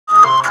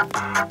We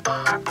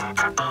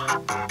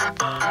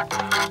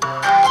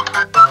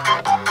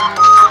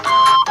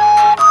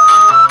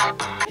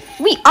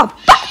are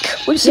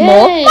back with some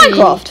more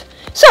Minecraft.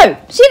 So,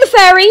 see the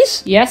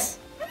fairies? Yes.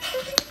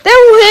 They're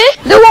all here.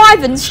 Little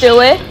Ivan's still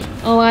here.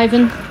 Oh,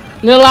 Ivan.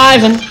 Little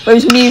Ivan.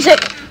 There's music.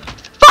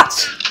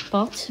 But,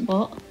 What? so,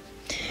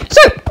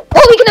 what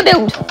are we going to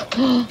build?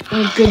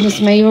 Oh,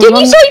 goodness me. Didn't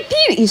you say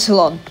beauty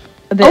salon?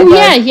 A bit ago?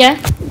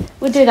 Yeah.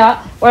 We'll do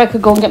that. Or I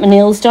could go and get my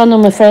nails done,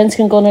 and my friends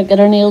can go and get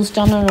their nails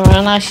done and their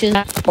eyelashes.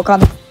 What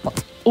kind of...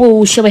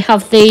 Oh, shall we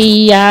have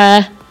the...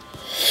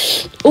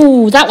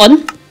 Oh, that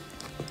one.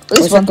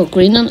 This one one? got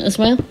green on it as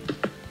well.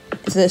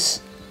 Is this?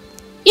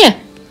 Yeah.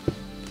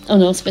 Oh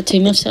no, it's a bit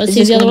too much. Let's Is see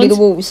this the other going to be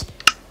ones. the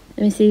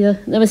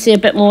walls? Let me see a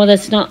bit more.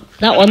 That's not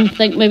that one. I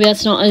think maybe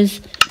that's not as...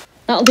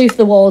 That'll do for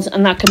the walls,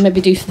 and that can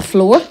maybe do for the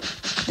floor.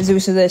 Is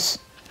this or this?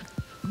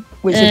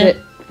 Which is it?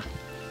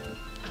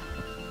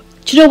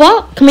 Do you know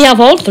what? Can we have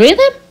all three of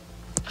them?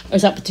 Or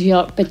is that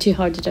a bit too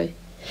hard to do?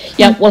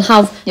 Yeah, we'll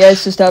have... Yeah,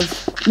 let's just have...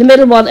 the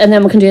middle one, and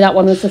then we can do that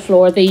one as the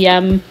floor.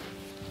 The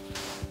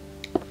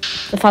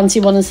fancy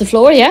one is the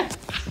floor, yeah?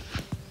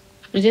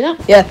 We do that?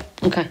 Yeah.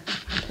 Okay.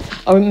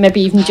 Or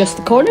maybe even just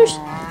the corners.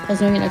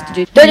 That's what you like to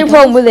do. The only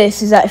problem with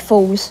this is that it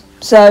falls.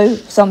 So,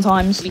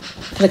 sometimes...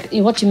 Like,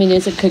 what you mean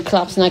is it could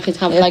collapse and I could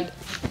have, like,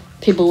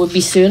 people would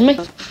be suing me.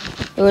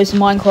 There is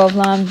Minecraft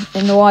land.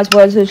 In the wise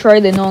words of the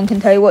trailer, no one can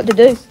tell you what to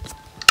do.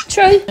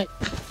 True. There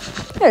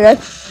you go.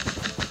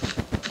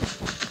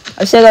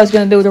 I said I was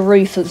going to build a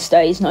roof for the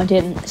stage and I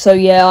didn't. So,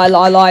 yeah, I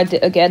lied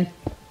again.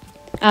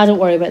 Don't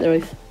worry about the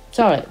roof. It's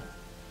alright.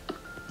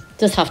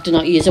 Just have to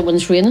not use it when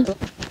it's raining.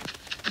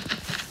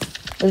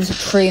 There's a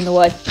tree in the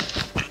way.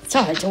 It's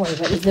alright, don't worry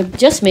about it.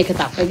 Just make it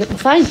that big, it'll be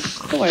fine.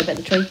 Don't worry about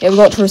the tree. Yeah, we've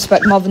got to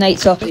respect Mother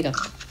Nature. There you go.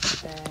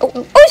 Oh,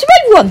 it's a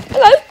red one!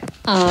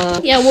 Hello!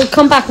 Yeah, we'll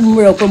come back when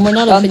we're open. We're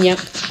not Done. open yet.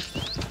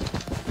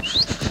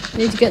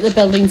 Need to get the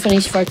building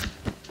finished first.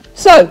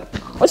 So,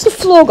 what's the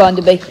floor going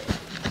to be?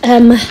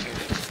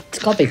 It's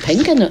got to be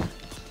pink, isn't it?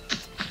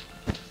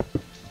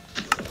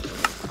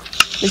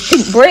 There's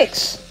pink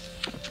bricks.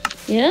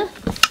 Yeah?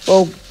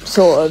 Well,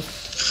 sort of.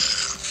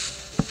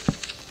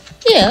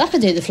 Yeah, that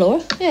could do the floor.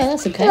 Yeah,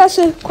 that's okay. Yeah, that's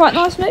a quite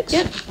nice mix.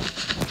 Yep.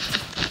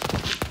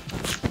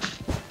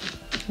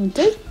 Will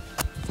do.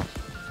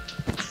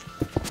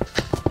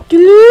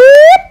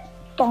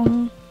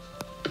 Bong.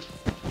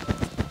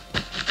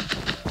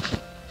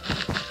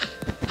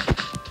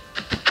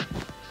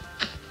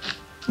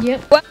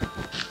 Yep.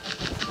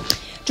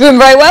 Doing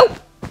very well.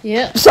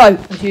 Yep. So,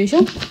 As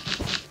usual.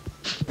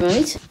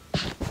 Right.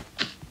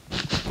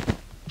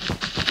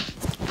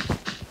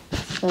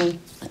 So,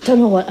 I don't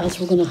know what else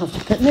we're going to have to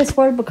put in this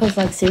world because,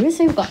 like,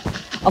 seriously,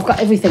 I've got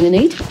everything I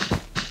need.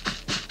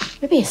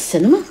 Maybe a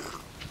cinema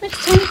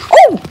next time.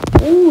 oh,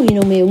 Oh, you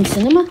know, my own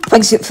cinema.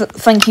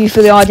 thank you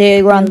for the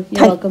idea, Gran.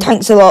 You're welcome.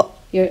 Thanks a lot.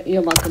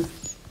 You're welcome.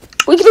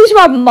 We could also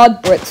have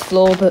mud bricks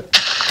floor, but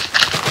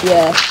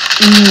yeah.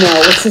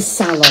 No, it's a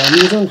salon.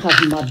 You don't have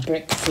mud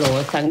brick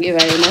floor. Thank you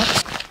very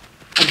much.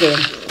 Again,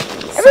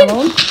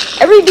 salon.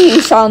 Every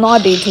beauty salon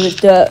I've been to is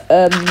dirt.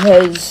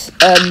 Has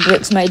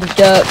bricks made of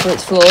dirt for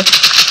its floor.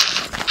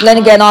 Then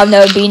again, I've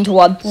never been to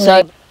one.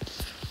 So,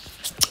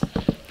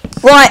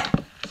 right.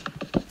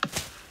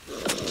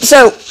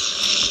 So,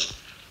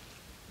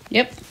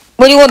 Yep.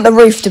 what do you want the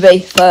roof to be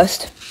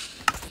first?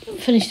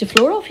 Finish the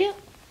floor off yet?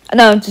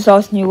 No, I'm just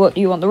asking you, what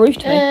do you want the roof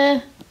to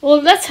be?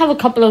 Well, let's have a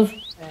couple of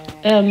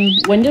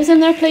windows in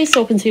there, please,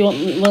 so I can see what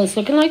it's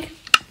looking like.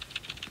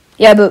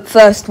 Yeah, but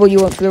first, what do you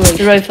want for the roof?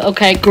 The roof,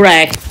 okay,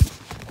 grey.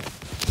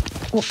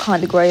 What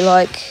kind of grey,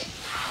 like?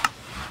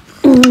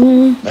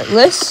 Like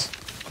this?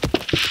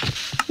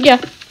 Yeah.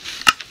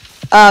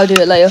 I'll do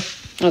it later.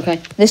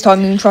 Okay. This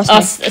time you can trust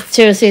me.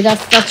 Seriously,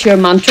 that's your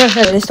mantra.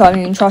 This time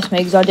you can trust me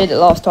because I did it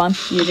last time.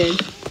 You did.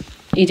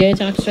 You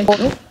did, actually.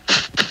 Oh.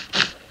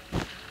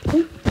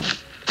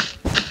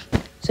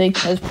 See,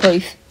 there's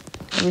proof.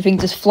 Everything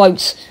just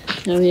floats.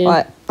 Oh,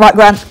 yeah. Right,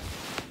 Gran.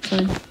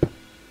 Fine.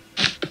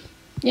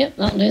 Yep,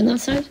 that'll do on that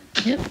side.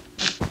 Yep.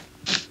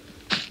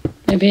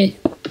 Maybe.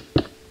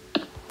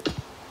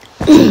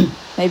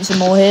 Maybe some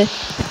more here.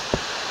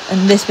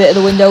 And this bit of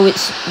the window,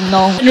 it's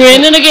no.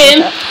 Raining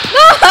again.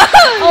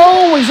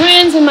 Oh, it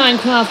rains in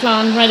Minecraft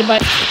land right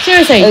about.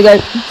 Seriously. There you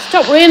go.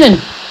 Stop raining.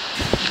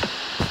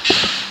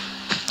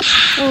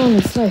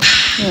 Honestly.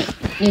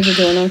 Right, need to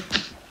do it now.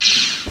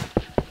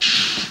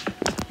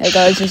 There you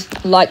go,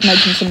 just like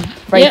making some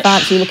very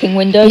fancy looking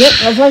windows.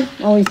 Yep,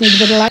 lovely. Always need a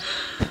bit of light.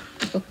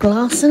 Got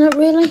glass in it,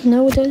 really?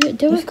 No, we don't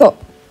do We've it. got.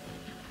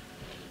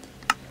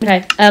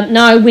 Okay,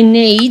 now we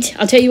need,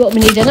 I'll tell you what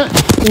we need in it.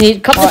 We need a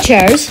couple of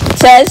chairs.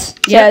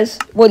 Chairs.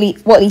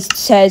 What these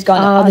chairs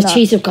going on? The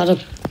cheese have got to,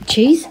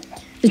 cheese?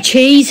 The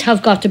cheese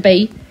have got to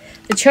be,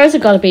 the chairs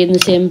have got to be in the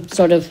same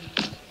sort of.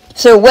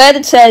 So where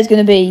the chair's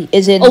going to be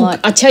is in like.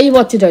 I'll tell you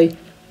what to do.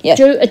 Yeah.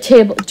 Do a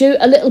table, do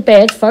a little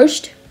bed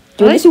first.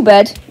 Do a little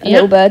bed. A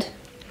little bed.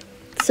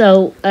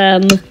 So,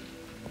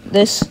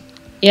 this.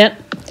 yeah.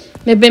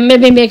 Maybe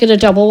make it a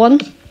double one.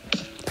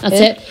 That's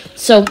it.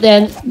 So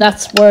then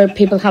that's where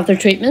people have their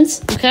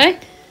treatments. Okay.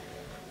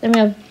 Then we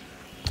have.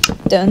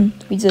 Done.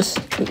 We just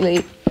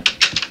quickly.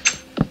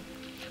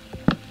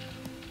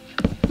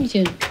 What are you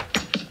doing?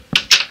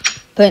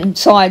 Put it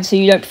inside so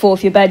you don't fall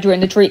off your bed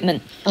during the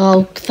treatment.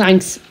 Oh,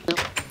 thanks.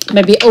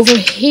 Maybe over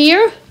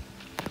here.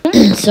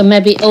 So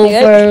maybe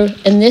over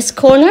in this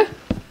corner.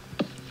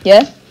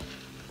 Yeah.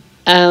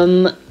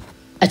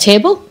 A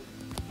table.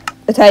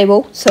 A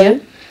table. So Yeah.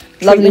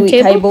 lovely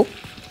Treatment table.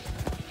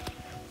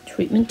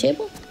 Treatment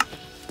table.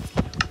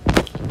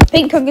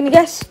 Pink, I'm gonna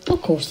guess.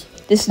 Of course.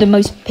 This is the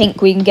most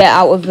pink we can get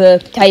out of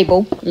the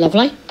table.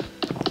 Lovely.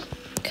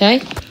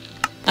 Okay.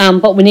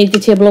 But we need the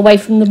table away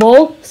from the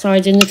wall. Sorry, I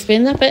didn't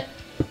explain that bit.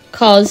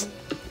 Because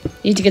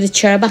you need to get a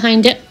chair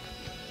behind it.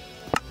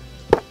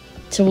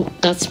 So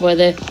that's where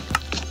the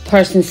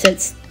person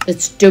sits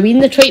that's doing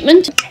the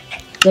treatment.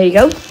 There you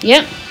go.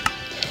 Yeah.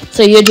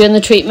 So you're doing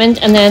the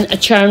treatment and then a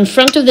chair in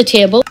front of the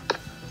table.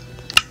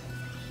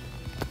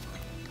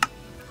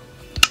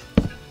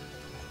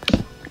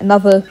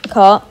 Another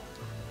cart.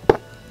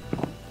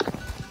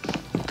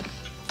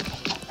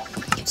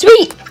 So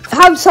we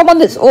have someone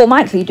that's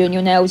automatically doing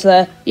your nails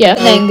there. Yeah.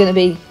 Their name gonna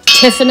be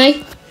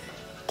Tiffany.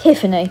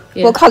 Tiffany.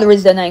 Yeah. What colour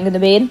is their name gonna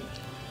be in?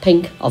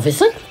 Pink,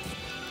 obviously.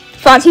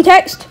 Fancy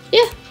text?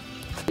 Yeah.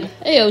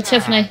 Heyo,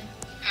 Tiffany.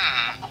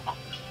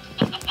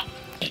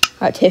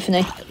 Right,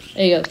 Tiffany.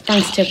 There you go.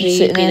 Thanks, Tiffany.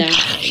 Sitting You'd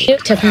be there. there.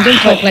 Tiffany, don't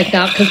talk like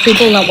that because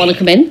people don't want to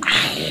come in.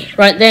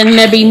 Right, then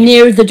maybe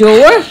near the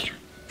door,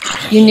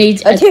 you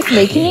need a...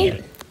 Tiffany, can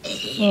you?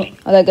 Well,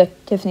 Oh, there you go.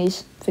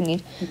 Tiffany's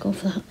thingy. I'll go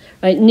for that.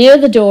 Right, near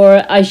the door,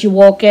 as you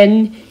walk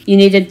in, you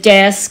need a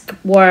desk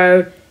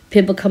where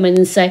people come in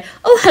and say,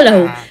 "Oh,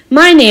 hello,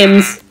 my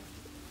name's..."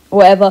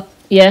 Whatever.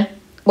 Yeah,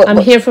 What- I'm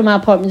what- here from my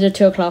apartment at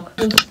 2 o'clock.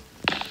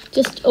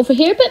 Just over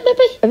here a bit,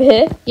 maybe? Over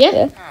here?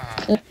 Yeah.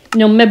 You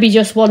know, maybe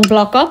just one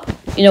block up.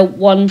 You know,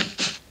 one...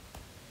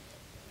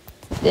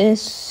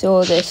 This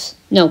or this?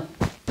 No,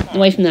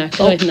 away from there. Get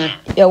away from there.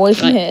 Yeah, away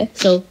from Right, here.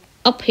 so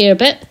up here a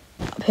bit.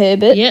 Up here a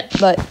bit. Yeah.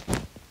 Like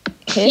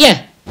here.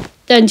 Yeah.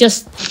 Then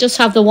just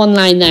have the one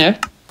line there.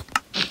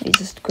 You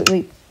just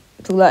quickly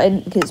fill that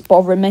in because it's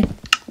bothering me.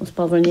 What's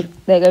bothering you?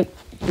 There you go.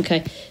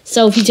 Okay.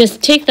 So if you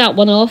just take that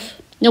one off.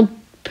 No,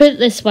 put it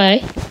this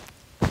way.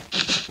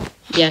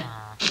 Yeah.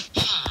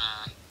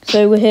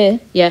 So we're here.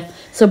 Yeah.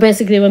 So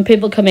basically when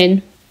people come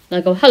in,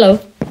 I go, "Hello,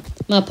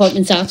 my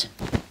apartment's at."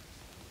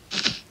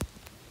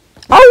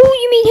 Oh,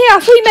 you mean here? I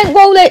thought you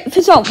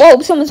meant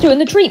while someone's doing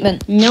the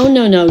treatment. No,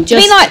 just... I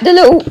mean like the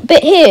little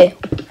bit here.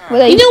 Where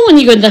they, you know when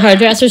you go to the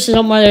hairdresser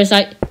somewhere, there's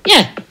like,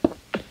 yeah.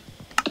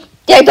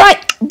 yeah,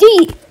 like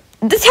the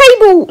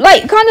table,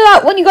 like kind of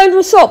like when you go to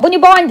a shop when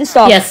you're buying the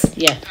stuff. Yes,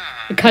 yeah.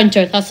 The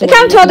counter, that's The word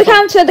I'm counter, looking the for.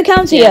 counter, the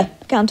counter. Yeah. Yeah,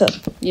 counter.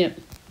 Yeah.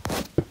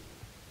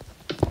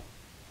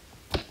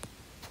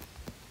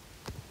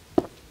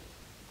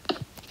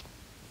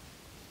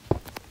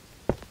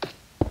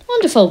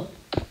 Wonderful.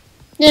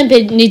 Then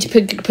we need to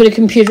put a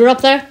computer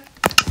up there.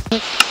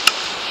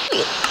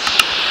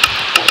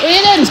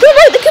 Let's go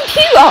right the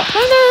computer.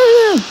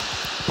 No.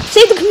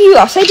 Save the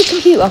computer. Save the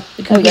computer.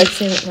 There we go.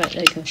 Right,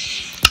 there you go.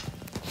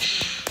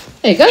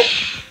 There you go.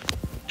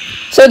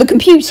 So the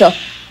computer.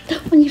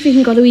 And you've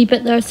even got a wee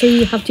bit there, so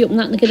you have to open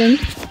that and get in.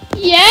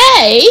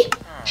 Yay!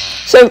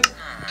 So,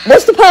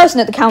 what's the person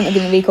at the counter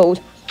going to be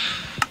called?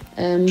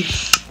 They're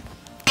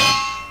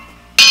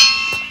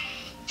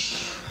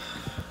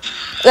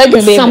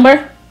going to be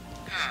Summer.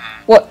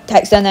 what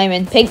text their name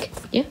in? Pink.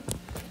 Yeah.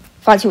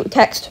 Fancy what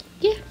text?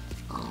 Yeah.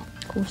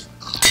 Of course.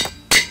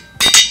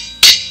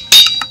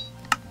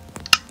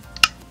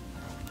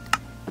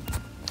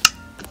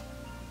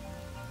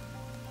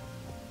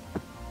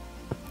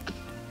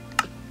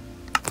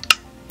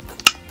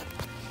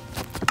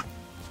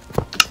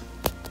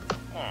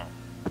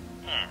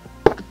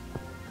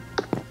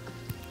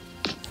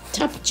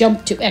 Tap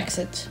jump to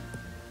exit.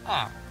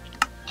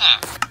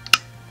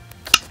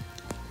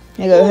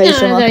 There you go. Hey,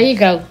 Summer. There you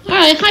go.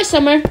 Alright, hi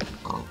Summer.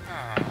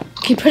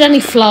 Can you put any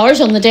flowers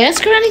on the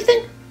desk or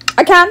anything?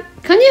 I can.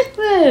 Can you?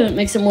 Well, it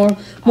makes it more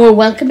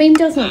welcoming,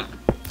 doesn't it?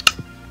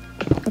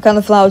 What kind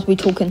of flowers we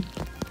talking?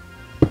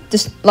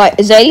 Just like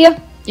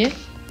azalea? Yeah.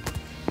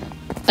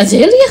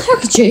 Azalea? How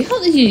could you?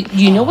 How did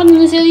you know what an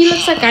azalea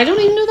looks like? I don't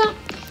even know that.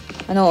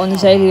 I know what an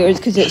azalea is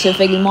because it's a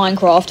thing in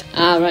Minecraft.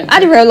 Ah, right.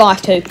 And in real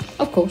life too.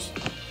 Of course.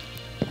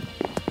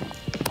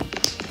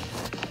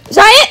 Is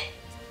that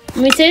it?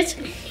 Let me see it.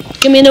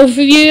 Give me an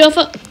overview of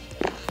it.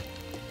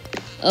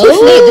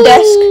 Tiffany at the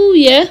desk. Oh,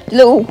 yeah.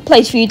 Little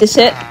place for you to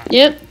sit.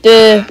 Yep.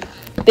 The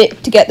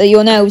bit to get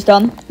your nails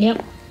done.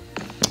 Yep.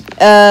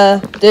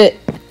 The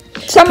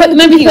some at the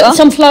Maybe computer. put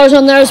some flowers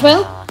on there as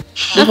well.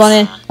 There's one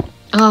here.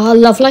 Ah,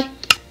 lovely.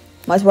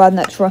 Might as well add an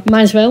extra.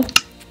 Might as well.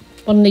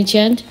 One on each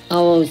end.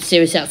 Oh,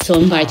 seriously, that's so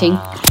inviting.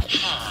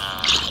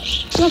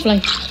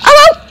 Lovely.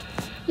 Oh well!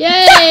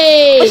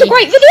 Yay! It's a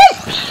great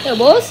video! It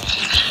was.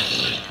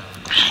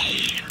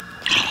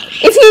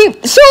 If you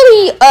saw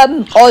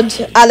the odd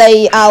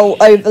alley out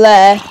over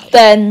there,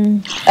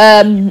 then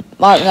I don't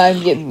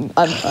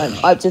know.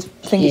 I just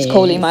think it's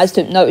cool. You might just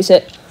didn't notice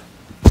it.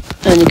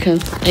 And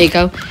there you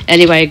go.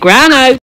 Anyway, Gran out.